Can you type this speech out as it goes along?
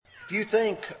If you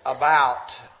think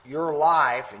about your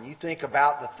life and you think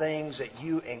about the things that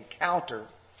you encounter,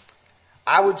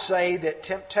 I would say that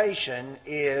temptation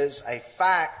is a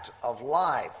fact of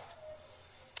life.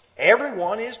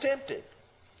 Everyone is tempted.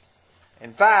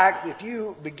 In fact, if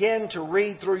you begin to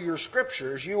read through your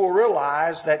scriptures, you will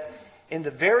realize that in the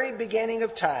very beginning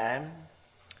of time,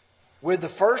 with the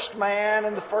first man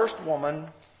and the first woman,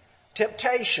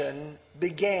 temptation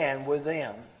began with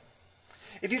them.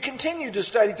 If you continue to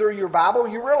study through your Bible,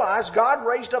 you realize God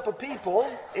raised up a people,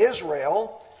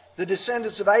 Israel, the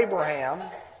descendants of Abraham,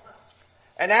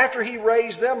 and after He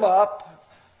raised them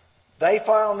up, they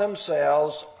found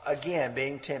themselves again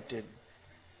being tempted.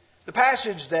 The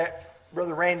passage that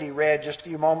Brother Randy read just a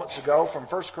few moments ago from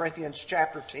 1 Corinthians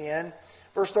chapter 10,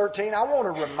 verse 13, I want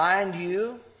to remind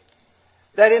you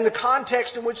that in the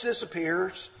context in which this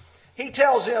appears, he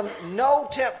tells him, no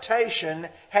temptation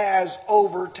has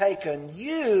overtaken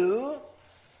you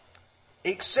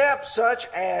except such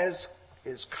as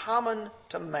is common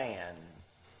to man.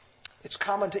 It's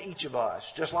common to each of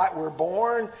us. Just like we're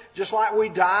born, just like we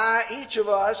die, each of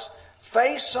us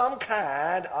face some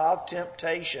kind of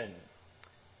temptation.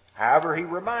 However, he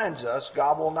reminds us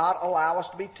God will not allow us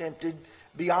to be tempted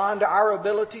beyond our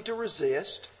ability to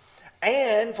resist.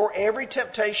 And for every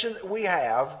temptation that we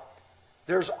have,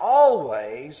 there's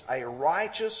always a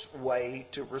righteous way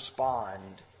to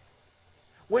respond.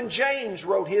 When James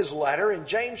wrote his letter in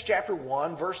James chapter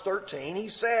 1, verse 13, he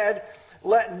said,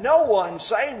 let no one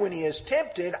say when he is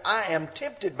tempted, I am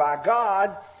tempted by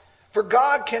God, for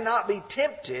God cannot be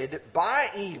tempted by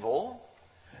evil,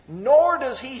 nor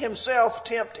does he himself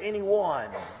tempt anyone.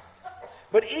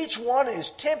 But each one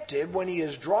is tempted when he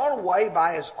is drawn away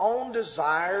by his own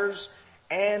desires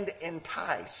and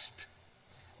enticed.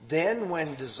 Then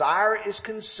when desire is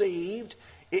conceived,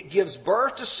 it gives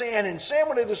birth to sin, and sin,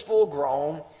 when it is full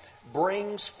grown,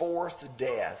 brings forth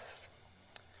death.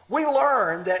 We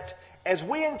learn that as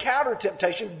we encounter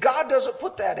temptation, God doesn't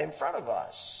put that in front of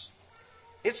us.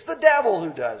 It's the devil who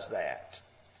does that.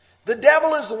 The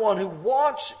devil is the one who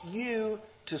wants you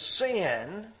to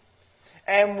sin,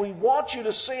 and we want you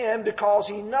to sin because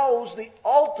he knows the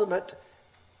ultimate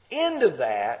end of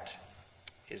that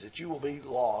is that you will be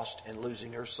lost and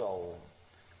losing your soul.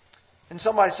 And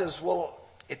somebody says, well,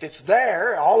 if it's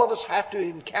there, all of us have to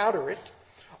encounter it.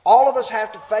 All of us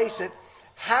have to face it.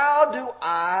 How do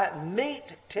I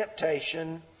meet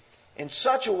temptation in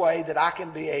such a way that I can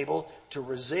be able to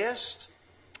resist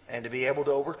and to be able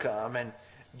to overcome? And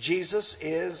Jesus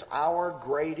is our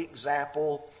great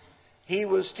example. He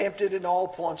was tempted in all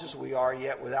points as we are,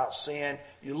 yet without sin.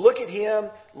 You look at him,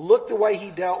 look the way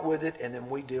he dealt with it, and then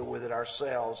we deal with it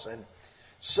ourselves. And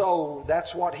so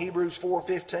that's what Hebrews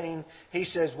 4:15, he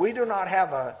says, we do not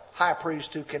have a high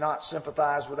priest who cannot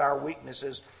sympathize with our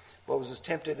weaknesses, but was as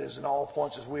tempted as in all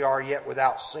points as we are, yet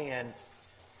without sin.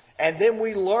 And then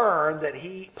we learn that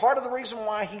part of the reason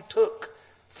why he took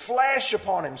flesh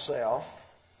upon himself,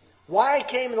 why he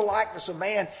came in the likeness of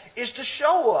man, is to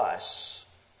show us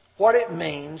what it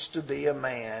means to be a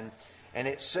man. And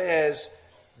it says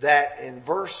that in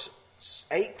verse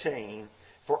 18,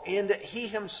 for in that he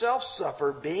himself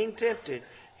suffered being tempted,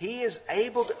 he is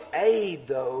able to aid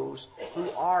those who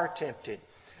are tempted.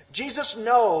 Jesus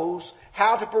knows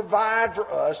how to provide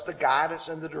for us the guidance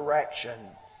and the direction.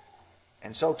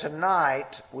 And so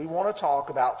tonight we want to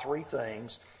talk about three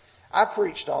things. I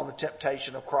preached on the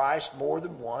temptation of Christ more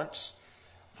than once,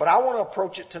 but I want to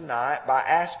approach it tonight by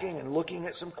asking and looking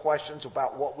at some questions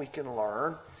about what we can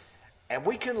learn. And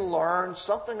we can learn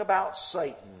something about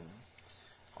Satan.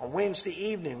 On Wednesday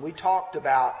evening, we talked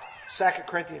about 2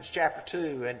 Corinthians chapter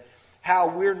 2 and how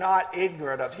we're not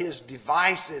ignorant of his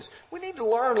devices. We need to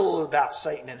learn a little about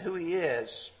Satan and who he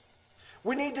is.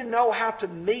 We need to know how to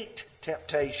meet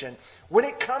temptation. When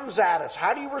it comes at us,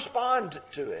 how do you respond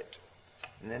to it?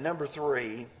 And then number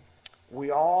 3, we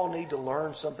all need to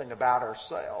learn something about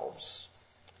ourselves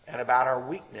and about our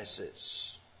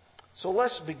weaknesses. So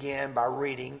let's begin by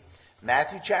reading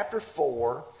Matthew chapter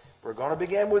 4. We're going to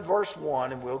begin with verse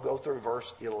 1 and we'll go through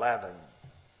verse 11.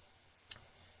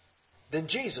 Then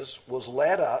Jesus was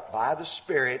led up by the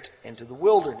Spirit into the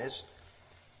wilderness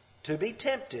to be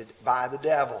tempted by the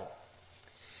devil.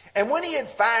 And when he had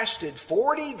fasted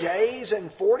 40 days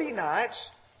and 40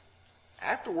 nights,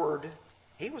 afterward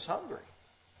he was hungry.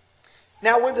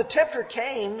 Now when the tempter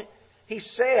came, he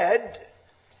said,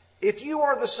 if you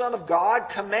are the Son of God,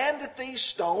 command that these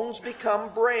stones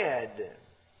become bread.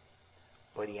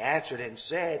 But he answered and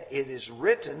said, it is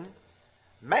written,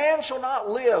 man shall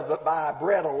not live but by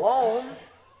bread alone,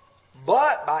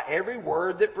 but by every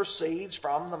word that proceeds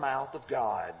from the mouth of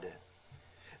God.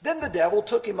 Then the devil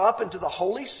took him up into the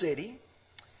holy city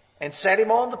and set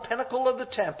him on the pinnacle of the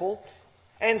temple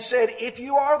and said, "If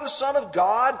you are the Son of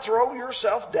God, throw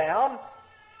yourself down.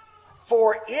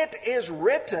 For it is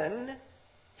written,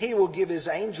 He will give His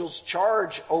angels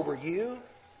charge over you,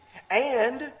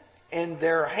 and in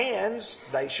their hands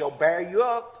they shall bear you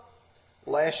up,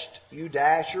 lest you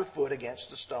dash your foot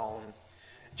against a stone."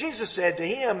 Jesus said to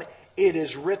him, "It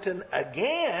is written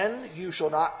again, you shall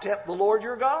not tempt the Lord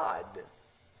your God."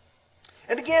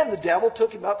 And again the devil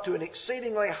took him up to an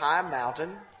exceedingly high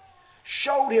mountain,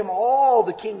 showed him all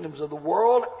the kingdoms of the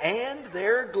world and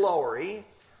their glory,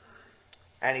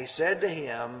 and he said to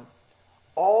him,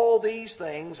 "All these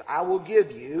things I will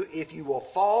give you if you will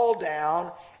fall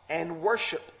down and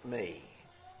worship me."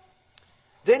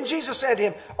 Then Jesus said to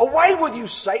him, "Away with you,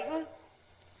 Satan!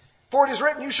 For it is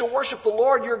written, you shall worship the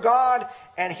Lord your God,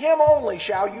 and Him only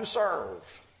shall you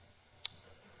serve."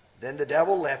 Then the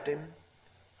devil left him.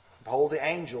 Behold, the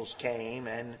angels came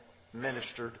and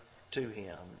ministered to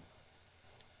him.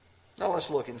 Now let's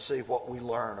look and see what we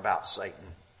learn about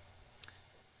Satan.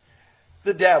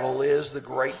 The devil is the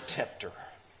great tempter.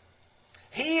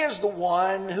 He is the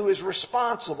one who is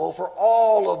responsible for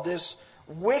all of this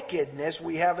wickedness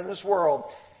we have in this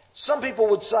world. Some people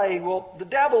would say, well, the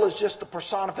devil is just the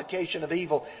personification of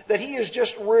evil, that he is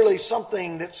just really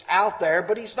something that's out there,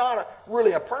 but he's not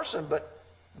really a person, but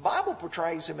the Bible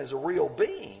portrays him as a real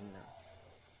being.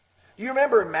 You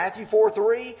remember in Matthew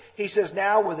 4:3, he says,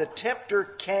 "Now when the tempter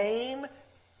came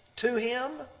to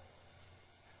him,"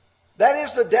 that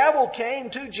is, the devil came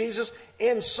to Jesus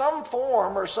in some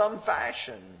form or some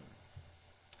fashion.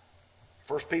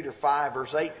 1 Peter 5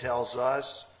 verse 8 tells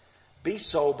us, "Be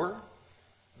sober,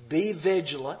 be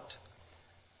vigilant,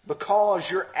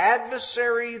 because your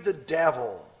adversary the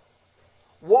devil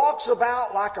walks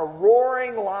about like a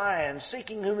roaring lion,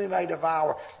 seeking whom he may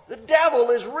devour." The devil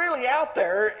is really out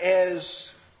there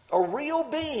as a real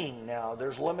being. Now,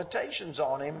 there's limitations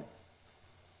on him,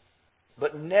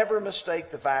 but never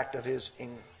mistake the fact of his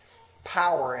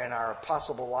power in our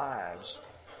possible lives.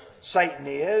 Satan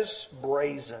is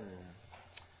brazen.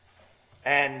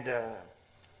 And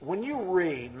when you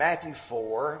read Matthew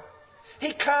 4,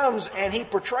 he comes and he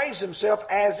portrays himself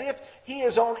as if he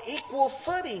is on equal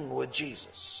footing with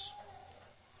Jesus.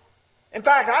 In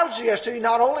fact, I would suggest to you,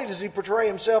 not only does he portray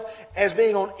himself as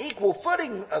being on equal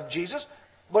footing of Jesus,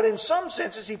 but in some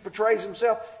senses he portrays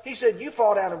himself, he said, "You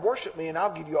fall down and worship me and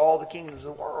I'll give you all the kingdoms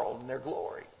of the world and their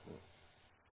glory."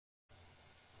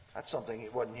 That's something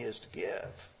it wasn't his to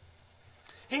give.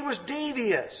 He was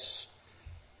devious.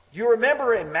 You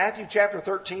remember in Matthew chapter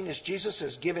 13, as Jesus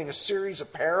is giving a series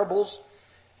of parables,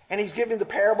 and he's giving the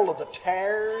parable of the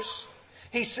tares.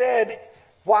 He said,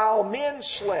 while men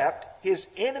slept, his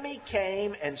enemy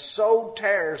came and sowed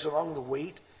tares among the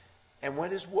wheat and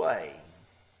went his way.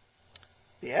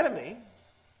 The enemy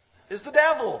is the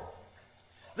devil.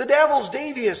 The devil's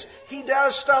devious. He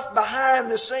does stuff behind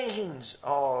the scenes.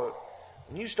 Oh,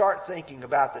 when you start thinking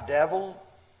about the devil,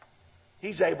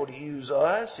 he's able to use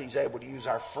us. He's able to use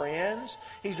our friends.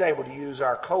 He's able to use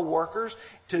our co-workers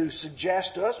to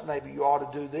suggest to us, maybe you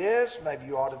ought to do this, maybe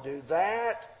you ought to do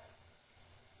that.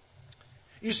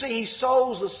 You see, he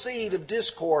sows the seed of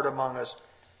discord among us.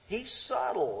 He's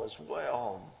subtle as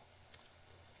well.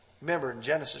 Remember in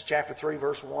Genesis chapter 3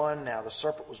 verse 1, "Now the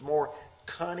serpent was more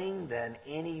cunning than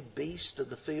any beast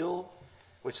of the field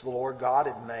which the Lord God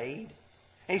had made.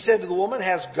 And he said to the woman,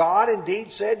 Has God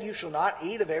indeed said you shall not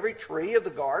eat of every tree of the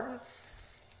garden?"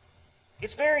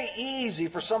 It's very easy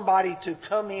for somebody to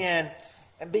come in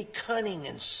and be cunning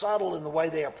and subtle in the way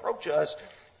they approach us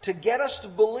to get us to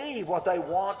believe what they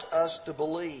want us to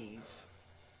believe.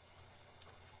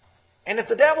 And if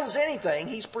the devil is anything,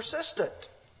 he's persistent.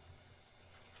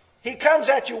 He comes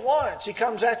at you once, he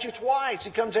comes at you twice, he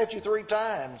comes at you 3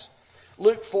 times.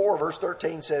 Luke 4 verse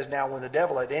 13 says, "Now when the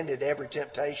devil had ended every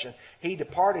temptation, he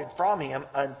departed from him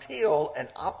until an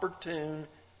opportune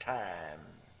time."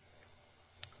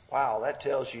 Wow, that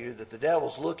tells you that the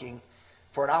devil's looking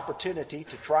for an opportunity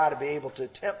to try to be able to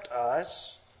tempt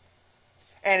us.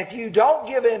 And if you don't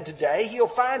give in today, he'll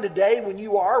find a day when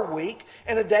you are weak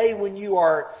and a day when you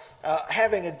are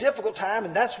having a difficult time,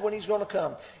 and that's when he's going to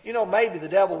come. You know, maybe the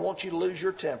devil wants you to lose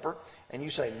your temper, and you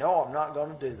say, "No, I'm not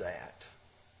going to do that.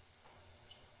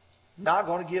 Not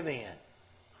going to give in."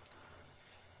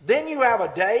 Then you have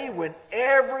a day when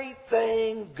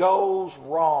everything goes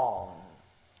wrong.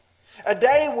 A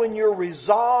day when your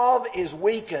resolve is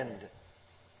weakened.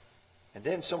 And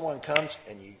then someone comes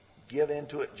and you give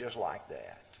into it just like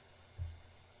that.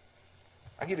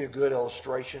 I'll give you a good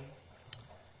illustration.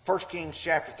 1 Kings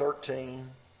chapter 13.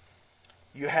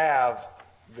 You have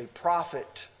the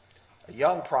prophet, a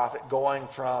young prophet going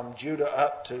from Judah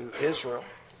up to Israel,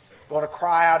 going to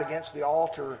cry out against the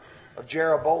altar of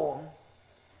Jeroboam.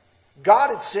 God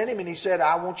had sent him and he said,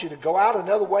 I want you to go out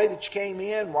another way that you came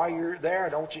in. While you're there,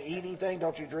 don't you eat anything,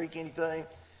 don't you drink anything.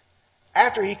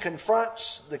 After he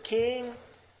confronts the king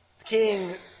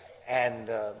and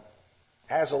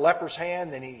has a leper's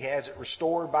hand, then he has it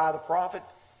restored by the prophet.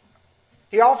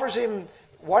 He offers him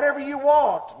whatever you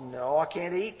want. No, I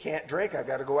can't eat, can't drink. I've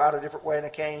got to go out a different way than I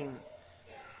came.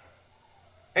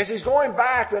 As he's going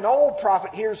back, an old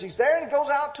prophet hears he's there and he goes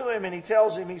out to him and he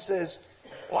tells him, he says,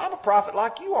 well, I'm a prophet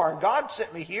like you are, and God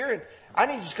sent me here, and I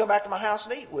need you to come back to my house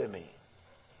and eat with me.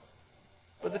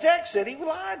 But the text said he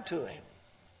lied to him.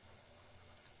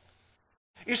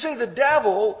 You see, the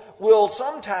devil will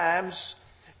sometimes,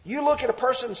 you look at a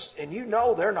person and you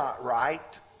know they're not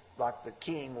right, like the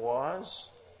king was,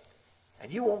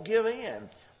 and you won't give in.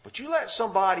 But you let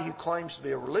somebody who claims to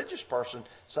be a religious person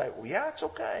say, well, yeah, it's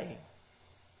okay.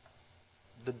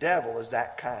 The devil is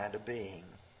that kind of being.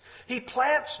 He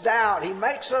plants doubt. He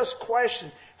makes us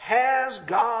question, has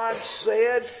God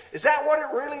said? Is that what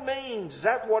it really means? Is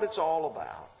that what it's all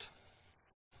about?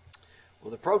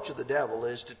 Well, the approach of the devil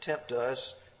is to tempt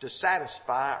us to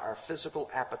satisfy our physical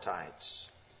appetites.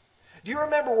 Do you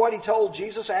remember what he told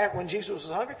Jesus when Jesus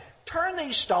was hungry? Turn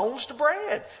these stones to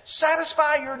bread.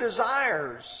 Satisfy your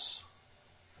desires.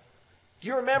 Do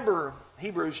you remember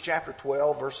Hebrews chapter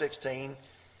 12, verse 16,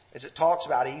 as it talks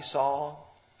about Esau?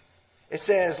 It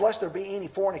says, lest there be any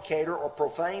fornicator or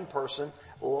profane person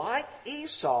like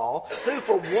Esau, who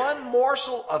for one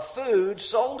morsel of food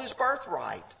sold his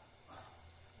birthright.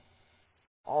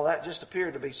 All that just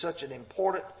appeared to be such an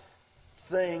important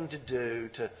thing to do,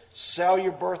 to sell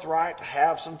your birthright to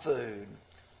have some food,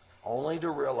 only to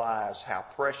realize how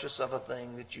precious of a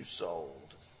thing that you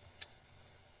sold.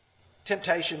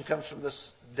 Temptation comes from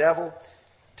this devil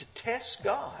to test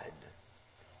God.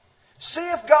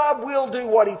 See if God will do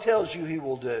what he tells you he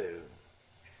will do.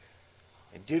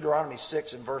 In Deuteronomy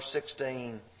 6 and verse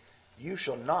 16, you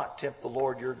shall not tempt the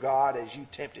Lord your God as you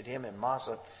tempted him in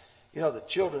Massah. You know, the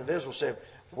children of Israel said,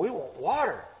 we want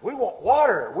water, we want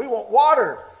water, we want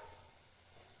water.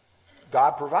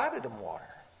 God provided them water.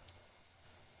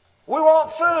 We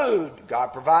want food. God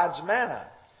provides manna.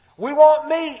 We want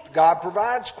meat. God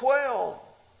provides quail.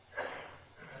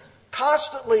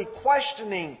 Constantly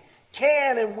questioning,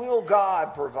 can and will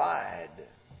God provide?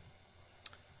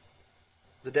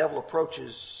 The devil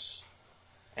approaches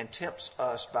and tempts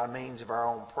us by means of our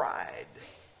own pride.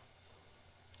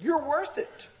 You're worth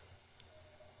it.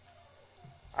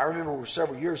 I remember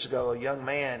several years ago a young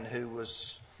man who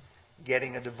was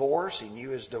getting a divorce. He knew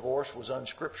his divorce was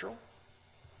unscriptural.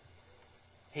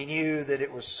 He knew that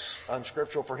it was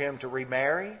unscriptural for him to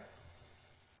remarry.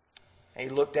 And he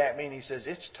looked at me and he says,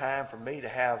 it's time for me to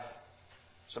have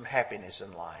some happiness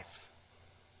in life.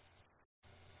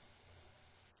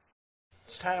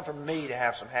 It's time for me to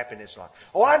have some happiness in life.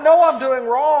 Oh, I know I'm doing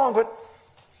wrong, but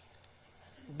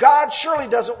God surely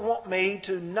doesn't want me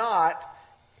to not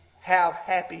have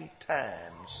happy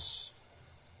times.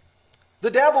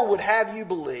 The devil would have you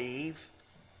believe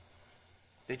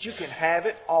that you can have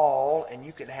it all and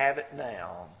you can have it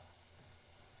now.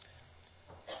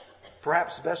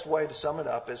 Perhaps the best way to sum it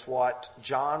up is what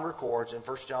John records in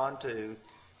 1 John 2,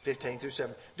 15 through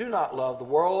 7. Do not love the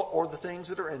world or the things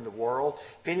that are in the world.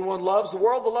 If anyone loves the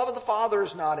world, the love of the Father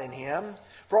is not in him.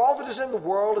 For all that is in the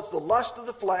world is the lust of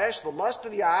the flesh, the lust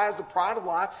of the eyes, the pride of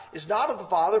life, is not of the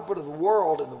Father, but of the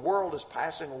world. And the world is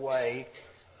passing away,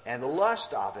 and the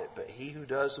lust of it. But he who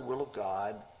does the will of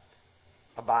God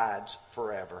abides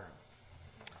forever.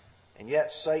 And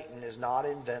yet Satan is not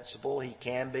invincible. He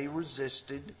can be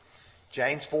resisted.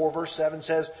 James 4 verse 7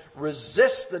 says,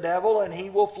 resist the devil and he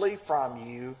will flee from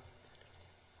you.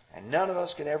 And none of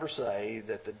us can ever say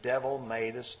that the devil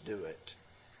made us do it.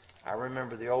 I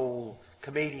remember the old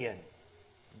comedian,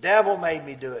 the devil made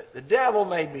me do it. The devil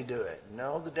made me do it.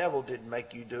 No, the devil didn't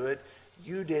make you do it.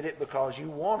 You did it because you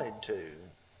wanted to.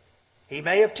 He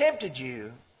may have tempted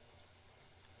you.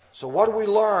 So what do we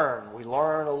learn? We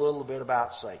learn a little bit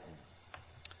about Satan.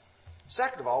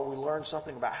 Second of all, we learn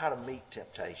something about how to meet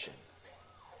temptation.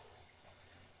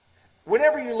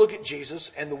 Whenever you look at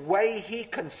Jesus and the way he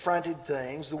confronted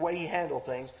things, the way he handled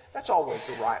things, that's always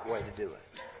the right way to do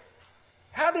it.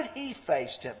 How did he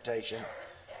face temptation?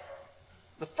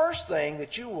 The first thing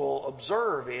that you will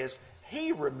observe is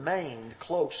he remained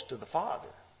close to the Father.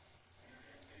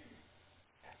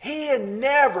 He had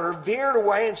never veered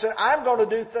away and said, I'm going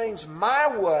to do things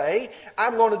my way.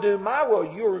 I'm going to do my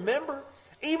will. You remember,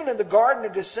 even in the Garden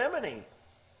of Gethsemane,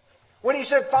 When he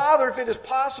said, Father, if it is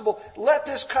possible, let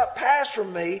this cup pass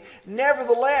from me.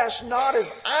 Nevertheless, not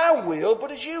as I will,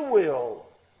 but as you will.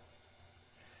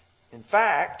 In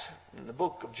fact, in the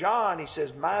book of John, he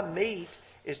says, my meat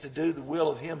is to do the will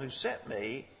of him who sent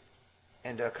me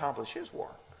and to accomplish his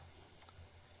work.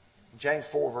 In James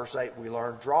 4, verse 8, we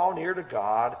learn, draw near to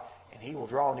God, and he will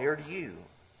draw near to you.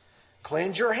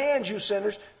 Cleanse your hands, you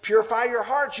sinners. Purify your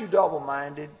hearts, you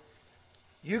double-minded.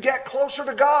 You get closer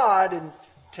to God, and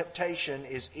temptation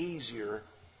is easier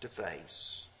to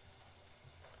face.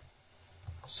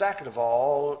 Second of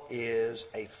all is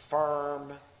a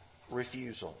firm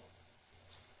refusal.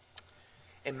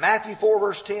 In Matthew 4,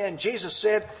 verse 10, Jesus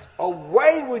said,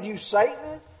 away with you,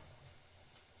 Satan.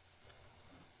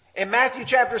 In Matthew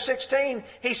chapter 16,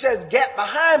 he said, get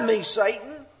behind me,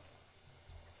 Satan.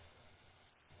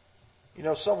 You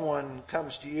know, someone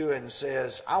comes to you and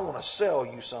says, I want to sell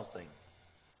you something.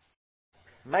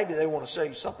 Maybe they want to sell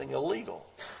you something illegal.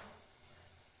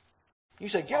 You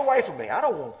say, get away from me. I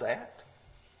don't want that.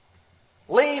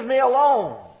 Leave me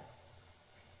alone.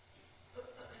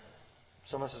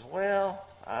 Someone says, well,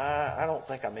 I don't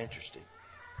think I'm interested.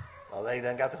 Well, they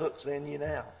done got the hooks in you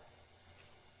now.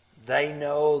 They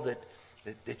know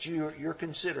that you're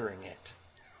considering it.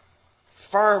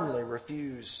 Firmly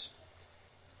refuse.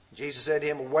 Jesus said to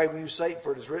him, away with you, Satan,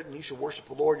 for it is written, you shall worship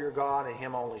the Lord your God, and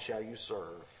him only shall you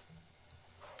serve.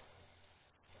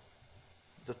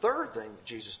 The third thing that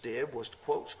Jesus did was to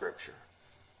quote Scripture.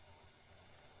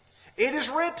 It is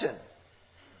written.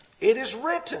 It is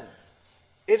written.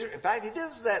 In fact, he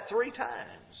does that 3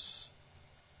 times.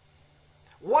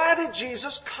 Why did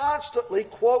Jesus constantly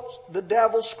quote the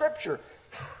devil's Scripture?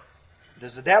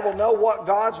 Does the devil know what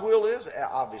God's will is?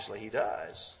 Obviously he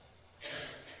does.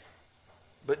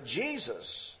 But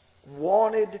Jesus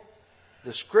wanted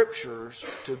the Scriptures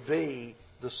to be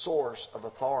the source of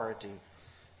authority.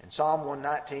 In Psalm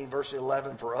 119, verse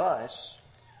 11 for us,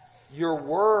 your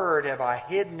word have I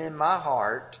hidden in my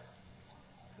heart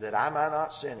that I might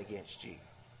not sin against you.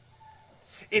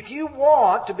 If you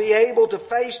want to be able to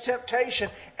face temptation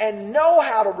and know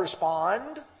how to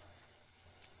respond,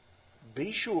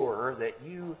 be sure that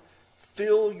you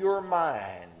fill your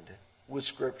mind with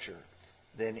Scripture.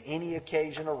 Then any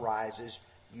occasion arises,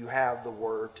 you have the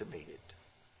Word to meet it.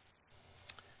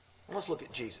 Well, let's look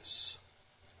at Jesus.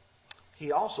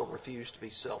 He also refused to be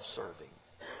self-serving.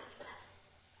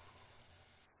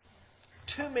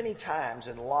 Too many times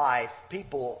in life,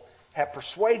 people have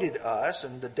persuaded us,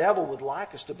 and the devil would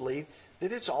like us to believe,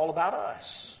 that it's all about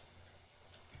us.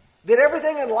 That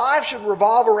everything in life should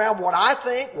revolve around what I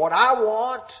think, what I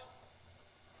want.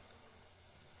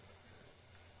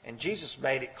 And Jesus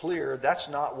made it clear that's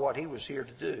not what he was here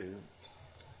to do.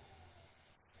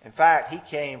 In fact, he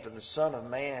came for the Son of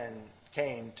Man,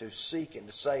 came to seek and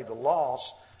to save the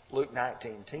lost, Luke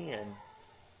 19:10.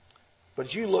 But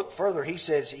as you look further, he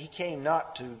says he came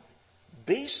not to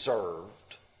be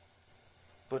served,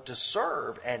 but to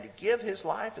serve and to give his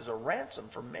life as a ransom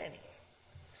for many.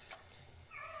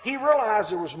 He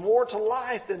realized there was more to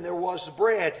life than there was to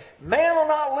bread. Man will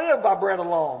not live by bread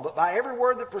alone, but by every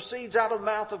word that proceeds out of the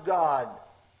mouth of God.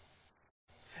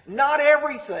 Not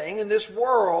everything in this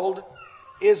world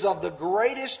is of the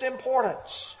greatest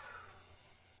importance.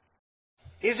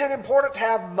 Is it important to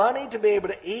have money to be able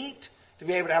to eat, to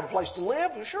be able to have a place to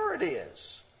live? Well, sure it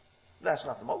is. That's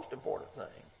not the most important thing.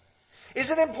 Is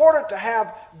it important to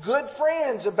have good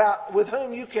friends with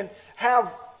whom you can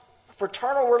have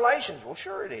fraternal relations? Well,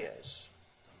 sure it is.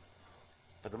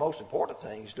 But the most important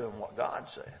thing is doing what God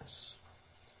says.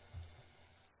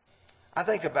 I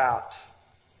think about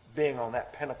being on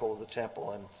that pinnacle of the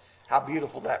temple and how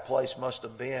beautiful that place must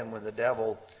have been when the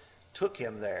devil took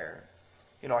him there.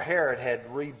 You know, Herod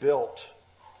had rebuilt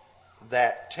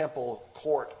that temple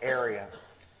court area.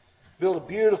 Built a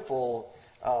beautiful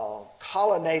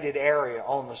colonnaded area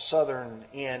on the southern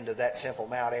end of that Temple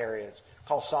Mount area. It's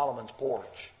called Solomon's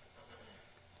Porch.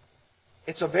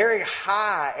 It's a very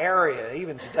high area,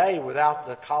 even today, without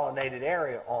the colonnaded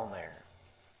area on there.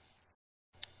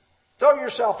 Throw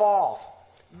yourself off.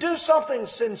 Do something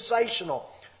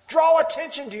sensational. Draw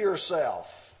attention to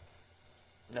yourself.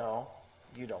 No,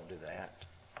 you don't do that.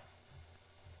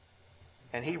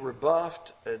 And he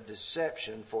rebuffed a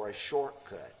deception for a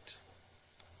shortcut.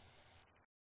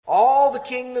 All the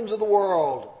kingdoms of the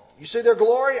world, you see their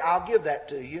glory? I'll give that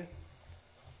to you.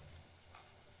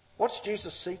 What's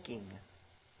Jesus seeking?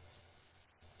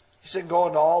 He said, go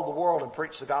into all the world and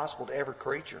preach the gospel to every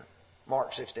creature.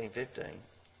 Mark 16:15.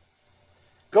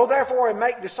 Go therefore and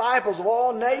make disciples of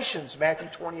all nations. Matthew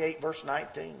 28, verse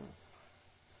 19.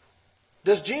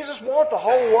 Does Jesus want the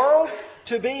whole world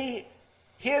to be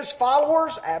his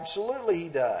followers? Absolutely he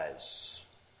does.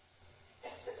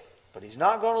 But he's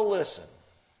not going to listen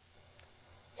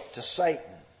to Satan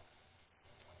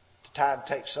to try to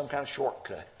take some kind of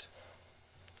shortcut.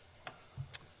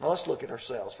 Now let's look at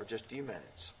ourselves for just a few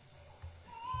minutes.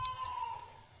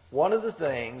 One of the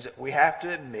things that we have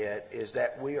to admit is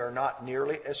that we are not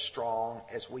nearly as strong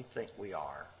as we think we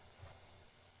are.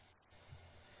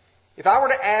 If I were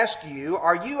to ask you,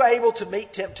 are you able to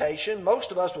meet temptation?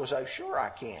 Most of us will say, sure I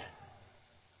can.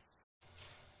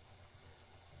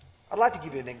 I'd like to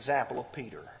give you an example of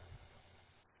Peter.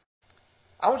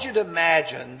 I want you to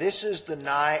imagine this is the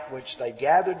night which they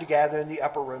gathered together in the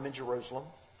upper room in Jerusalem.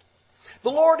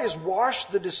 The Lord has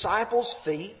washed the disciples'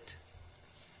 feet.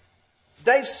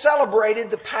 They've celebrated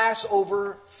the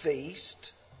Passover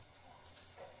feast.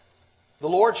 The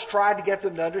Lord's tried to get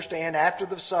them to understand after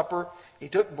the supper. He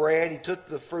took bread, he took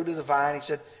the fruit of the vine, he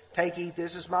said, take, eat,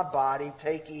 this is my body,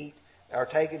 take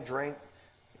and drink.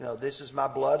 This is my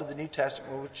blood of the New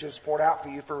Testament, which is poured out for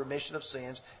you for remission of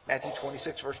sins. Matthew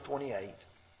 26, verse 28.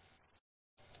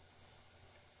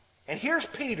 And here's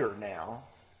Peter now.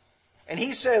 And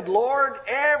he said, Lord,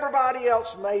 everybody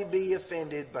else may be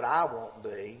offended, but I won't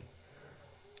be.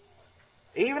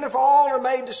 Even if all are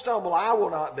made to stumble, I will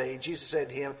not be. Jesus said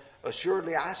to him,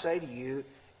 assuredly I say to you,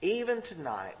 even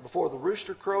tonight, before the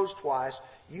rooster crows twice,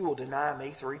 you will deny me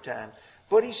 3 times.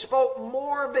 But he spoke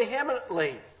more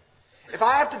vehemently. If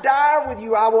I have to die with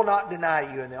you, I will not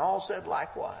deny you. And they all said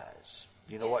likewise.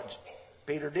 You know what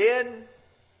Peter did?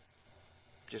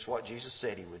 Just what Jesus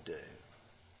said he would do.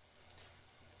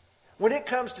 When it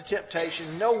comes to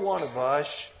temptation, no one of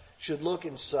us should look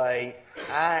and say,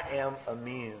 I am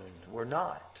immune. We're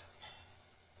not.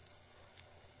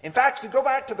 In fact, if you go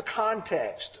back to the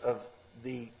context of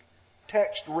the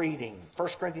text reading, 1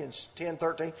 Corinthians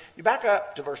 10:13, you back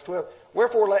up to verse 12.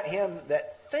 Wherefore let him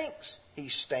that thinks he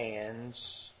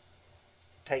stands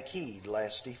take heed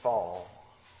lest he fall.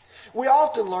 We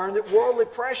often learn that worldly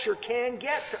pressure can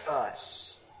get to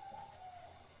us.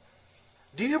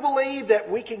 Do you believe that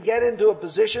we can get into a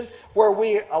position where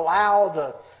we allow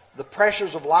the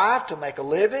pressures of life to make a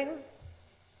living,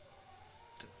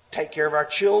 to take care of our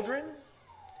children,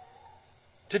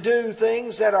 to do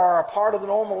things that are a part of the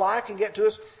normal life can get to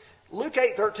us? Luke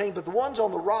 8:13, but the ones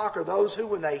on the rock are those who,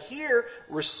 when they hear,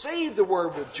 receive the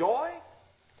word with joy.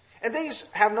 And these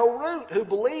have no root, who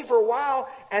believe for a while,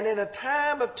 and in a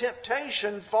time of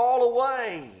temptation fall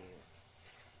away.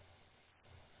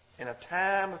 In a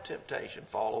time of temptation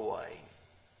fall away.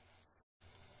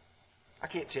 I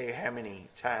can't tell you how many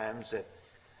times that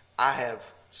I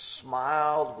have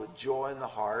smiled with joy in the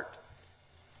heart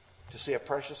to see a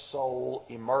precious soul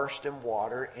immersed in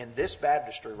water in this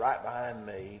baptistry right behind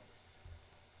me,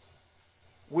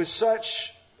 with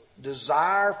such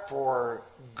desire for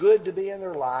good to be in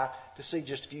their life, to see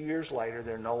just a few years later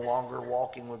they're no longer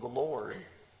walking with the Lord.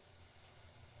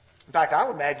 In fact, I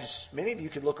would imagine many of you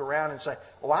could look around and say,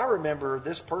 oh, I remember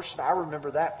this person, I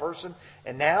remember that person,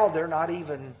 and now they're not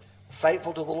even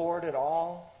faithful to the Lord at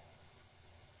all.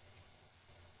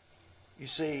 You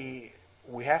see,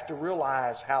 we have to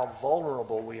realize how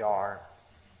vulnerable we are.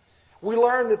 We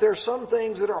learn that there are some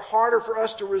things that are harder for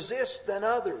us to resist than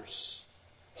others.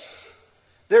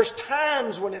 There's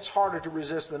times when it's harder to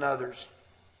resist than others.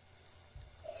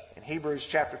 In Hebrews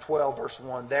chapter 12, verse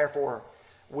 1, therefore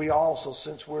we also,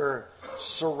 since we're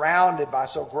surrounded by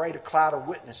so great a cloud of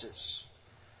witnesses,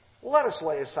 let us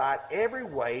lay aside every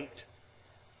weight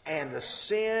and the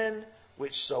sin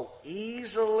which so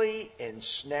easily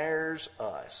ensnares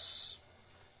us.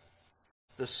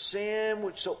 The sin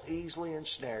which so easily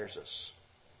ensnares us.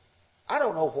 I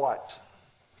don't know what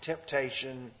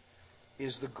temptation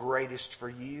is the greatest for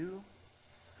you.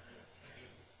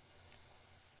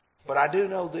 But I do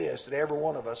know this, that every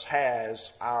one of us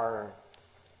has our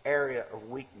area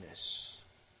of weakness.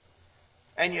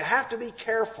 And you have to be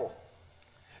careful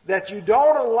that you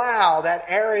don't allow that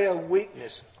area of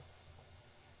weakness.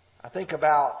 I think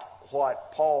about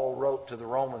what Paul wrote to the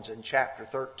Romans in chapter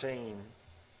 13.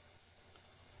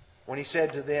 When he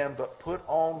said to them, but put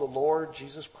on the Lord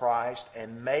Jesus Christ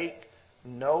and make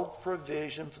no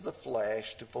provision for the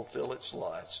flesh to fulfill its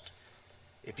lust.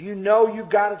 If you know you've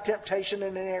got a temptation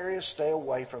in an area, stay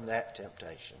away from that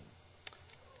temptation.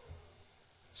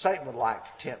 Satan would like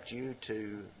to tempt you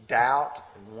to doubt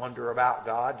and wonder about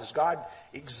God. Does God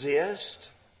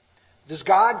exist? Does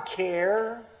God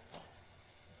care?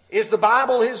 Is the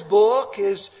Bible his book?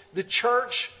 Is the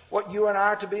church what you and I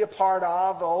are to be a part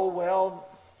of? Oh, well,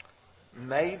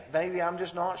 maybe I'm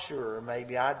just not sure.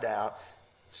 Maybe I doubt.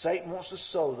 Satan wants to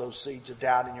sow those seeds of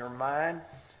doubt in your mind.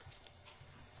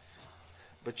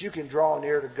 But you can draw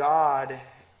near to God,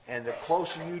 and the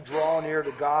closer you draw near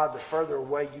to God, the further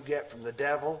away you get from the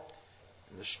devil,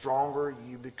 and the stronger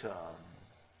you become.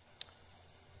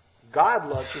 God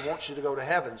loves you, wants you to go to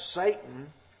heaven.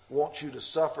 Satan wants you to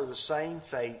suffer the same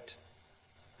fate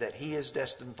that he is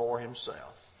destined for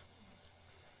himself.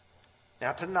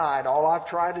 Now tonight, all I've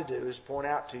tried to do is point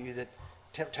out to you that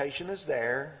temptation is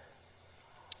there.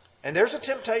 And there's a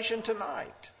temptation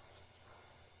tonight.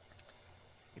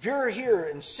 If you're here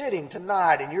and sitting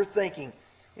tonight and you're thinking,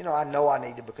 I know I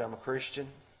need to become a Christian.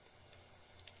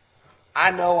 I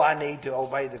know I need to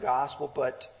obey the gospel,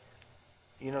 but,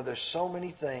 there's so many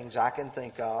things I can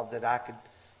think of that I could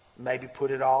maybe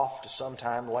put it off to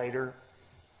sometime later.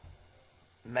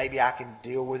 Maybe I can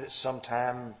deal with it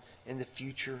sometime in the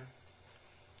future.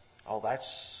 Oh,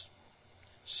 that's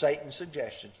Satan's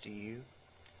suggestions to you.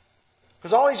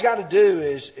 Because all he's got to do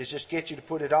is just get you to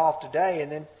put it off today,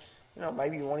 and then,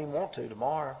 maybe you won't even want to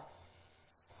tomorrow.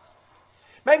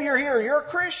 Maybe you're here, you're a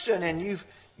Christian, and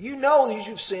you know that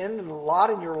you've sinned a lot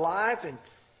in your life, and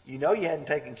you know you hadn't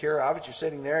taken care of it. You're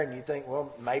sitting there and you think,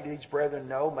 well, maybe these brethren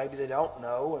know, maybe they don't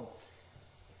know. And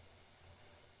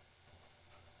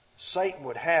Satan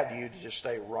would have you to just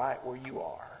stay right where you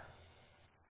are.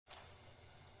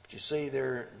 But you see,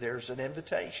 there's an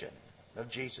invitation of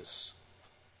Jesus.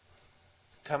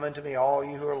 Come unto me, all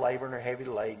you who are laboring or heavy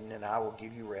laden, and I will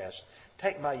give you rest.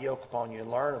 Take my yoke upon you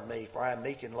and learn of me, for I am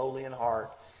meek and lowly in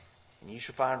heart, and you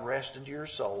shall find rest unto your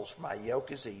souls. For my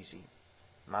yoke is easy,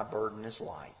 my burden is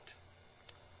light.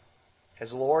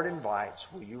 As the Lord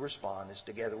invites, will you respond as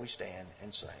together we stand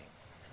and sing?